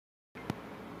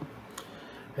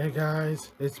Hey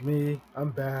guys, it's me. I'm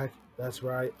back. That's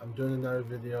right. I'm doing another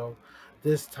video.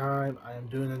 This time I am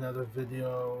doing another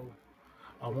video.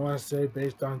 I want to say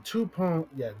based on two poems.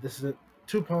 Yeah, this is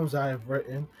two poems I have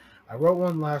written. I wrote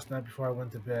one last night before I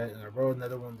went to bed, and I wrote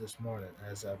another one this morning,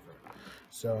 as ever.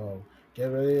 So get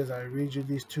ready as I read you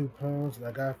these two poems, and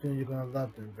I got a feeling you're gonna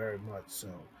love them very much. So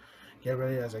get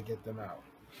ready as I get them out.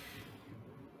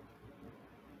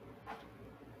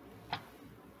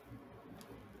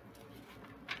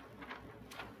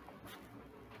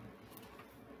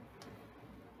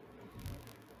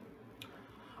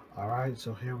 Alright,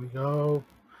 so here we go.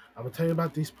 I'm gonna tell you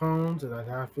about these poems, and I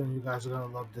got a feeling you guys are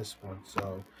gonna love this one.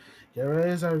 So get ready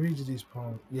as I read you these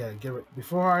poems. Yeah, get ready.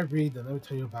 Before I read them, let me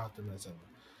tell you about them as ever.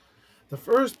 The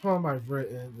first poem I've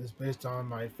written is based on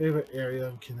my favorite area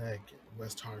in Connecticut,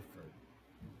 West Hartford.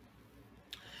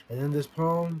 And in this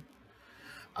poem,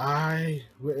 I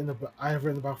have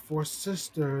written about four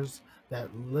sisters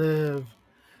that live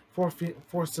in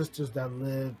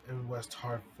West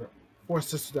Hartford. Four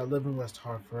sisters that live in West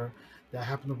Hartford that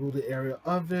happen to rule the area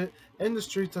of it and the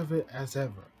streets of it as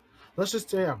ever. Let's just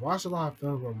say I've watched a lot of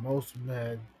films where most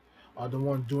men are the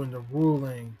one doing the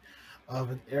ruling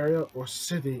of an area or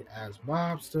city as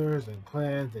mobsters and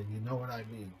clans, and you know what I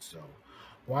mean. So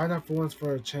why not for once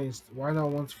for a change? Why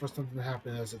not once for something to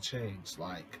happen as a change,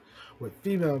 like with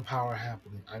female power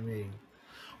happening? I mean,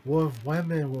 what if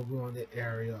women will ruin the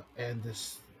area and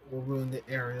this will ruin the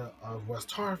area of West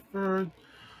Hartford?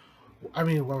 I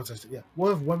mean, what was I saying? Yeah.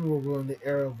 What if women will ruin the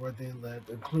area of where they lived,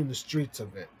 including the streets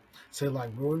of it? Say, like,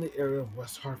 ruin the area of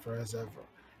West Hartford as ever,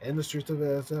 and the streets of it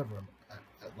as ever,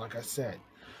 like I said.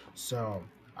 So,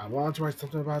 I wanted to write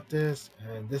something about this,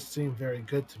 and this seemed very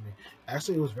good to me.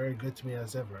 Actually, it was very good to me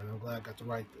as ever, and I'm glad I got to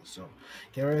write this. So,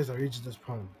 get ready as I read you this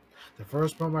poem. The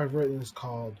first poem I've written is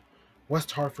called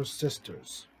West Hartford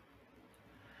Sisters.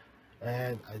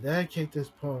 And I dedicate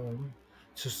this poem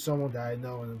to someone that I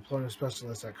know, an employment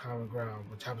specialist at Common Ground,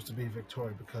 which happens to be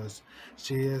Victoria, because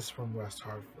she is from West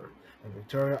Hartford. And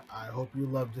Victoria, I hope you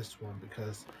love this one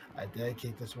because I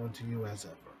dedicate this one to you as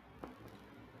ever.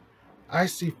 I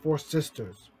see four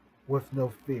sisters with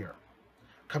no fear,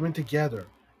 coming together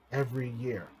every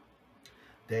year.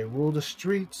 They rule the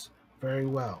streets very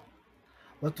well.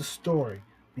 Let the story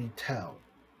be tell.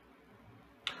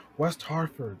 West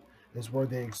Hartford is where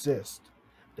they exist.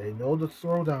 They know the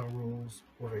throwdown rules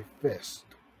with a fist.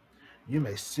 You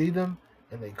may see them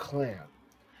in a clan,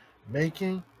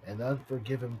 making an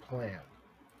unforgiving plan.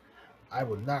 I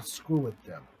would not screw with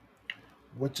them,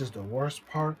 which is the worst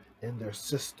part in their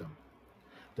system.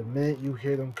 The minute you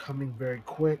hear them coming very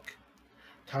quick,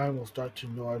 time will start to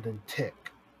nod and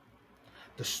tick.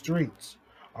 The streets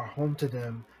are home to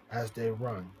them as they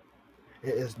run.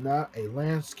 It is not a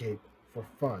landscape for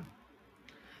fun.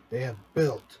 They have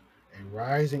built a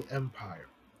rising empire,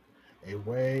 a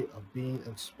way of being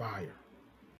inspired.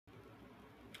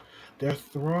 Their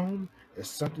throne is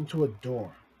something to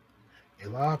adore. A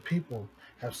lot of people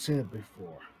have seen it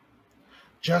before.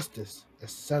 Justice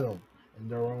is settled in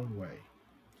their own way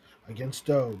against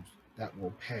those that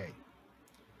will pay.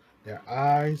 Their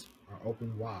eyes are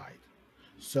open wide.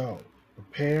 So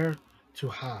prepare to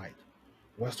hide.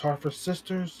 West Hartford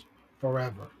Sisters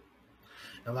forever.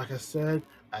 And like I said,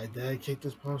 I dedicate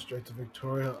this poem straight to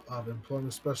Victoria of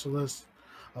Employment Specialist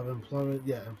of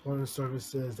Employment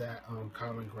Services at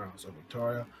Common Ground. So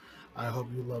Victoria, I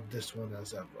hope you love this one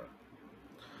as ever.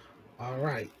 All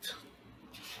right.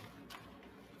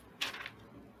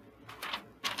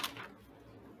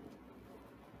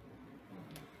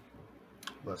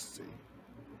 Let's see.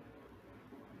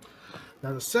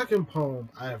 Now the second poem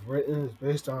I have written is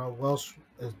based on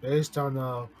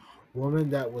a woman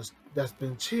that's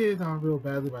been cheated on real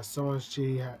badly by someone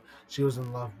she was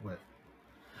in love with.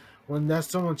 When that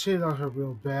someone cheated on her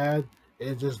real bad,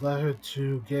 it just led her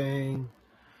to getting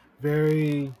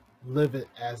very livid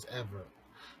as ever.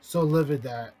 So livid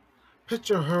that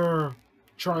picture her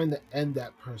trying to end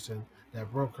that person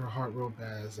that broke her heart real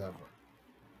bad as ever.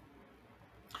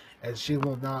 And she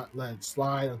will not let it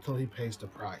slide until he pays the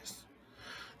price.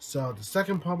 So the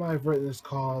second poem I've written is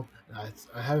called, I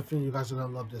have a feeling you guys are going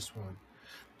to love this one.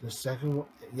 The second one,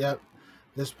 yep,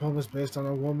 this poem is based on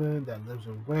a woman that lives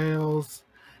in Wales,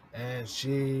 and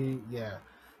she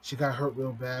got hurt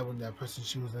real bad when that person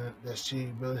that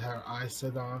she really had her eyes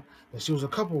set on, that she was a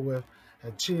couple with,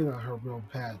 had cheated on her real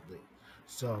badly.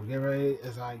 So get ready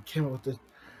as I came up with this.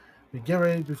 Get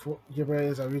ready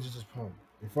as I read this poem.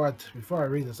 Before I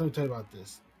read this, let me tell you about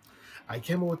this. I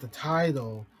came up with the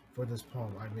title for this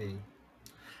poem. I mean,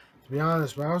 To be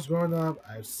honest, when I was growing up,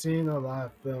 I've seen a lot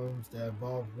of films that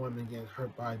involve women getting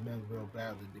hurt by men real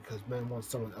badly because men want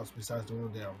someone else besides the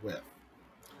one they are with.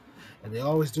 And they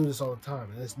always do this all the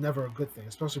time, and it's never a good thing,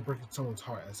 especially breaking someone's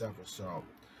heart as ever. So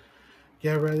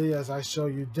get ready as I show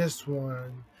you this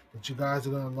one that you guys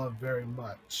are gonna love very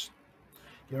much.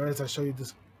 Get ready as I show you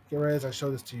this. Get ready as I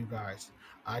show this to you guys.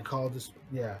 I call this,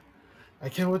 yeah. I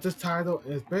came with this title.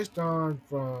 It's based on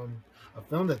from a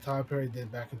film that Tyler Perry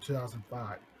did back in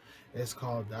 2005. It's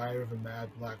called Diary of a Mad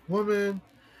Black Woman.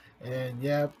 And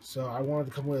yeah, so I wanted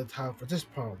to come with a title for this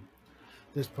poem.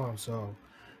 This poem. So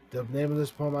the name of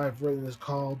this poem I've written is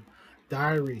called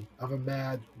Diary of a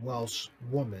Mad Welsh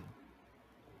Woman.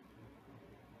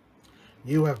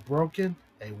 You have broken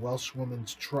a Welsh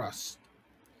woman's trust,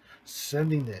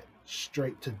 sending it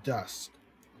straight to dust.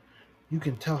 You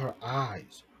can tell her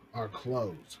eyes are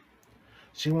closed.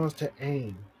 She wants to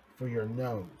aim for your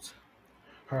nose.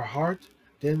 Her heart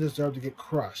didn't deserve to get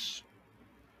crushed,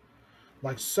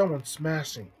 like someone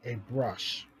smashing a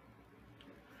brush.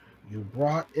 You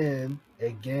brought in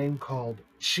a game called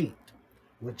Cheat,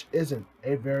 which isn't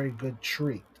a very good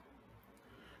treat.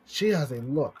 She has a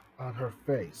look on her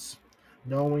face,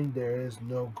 knowing there is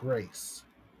no grace.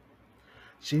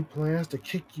 She plans to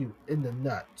kick you in the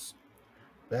nuts,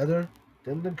 better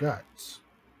than the guts.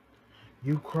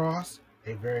 You cross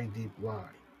a very deep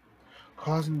line,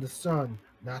 causing the sun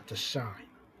not to shine.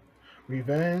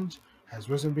 Revenge has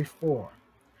risen before.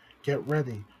 Get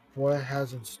ready for what it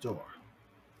has in store.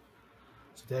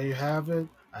 So there you have it.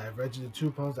 I have read you the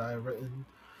two poems I have written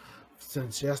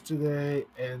since yesterday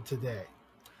and today.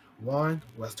 One,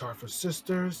 West Hartford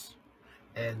Sisters,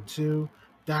 and two,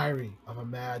 Diary of a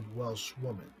Mad Welsh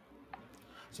Woman.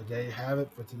 So there you have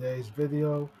it for today's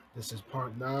video. This is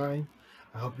part 9.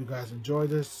 I hope you guys enjoyed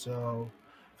this, so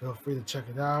feel free to check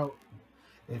it out.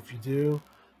 If you do,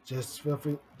 just feel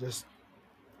free, just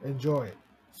enjoy it.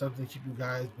 Something to keep you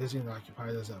guys busy and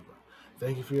occupied as ever.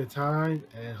 Thank you for your time,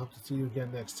 and hope to see you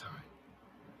again next time.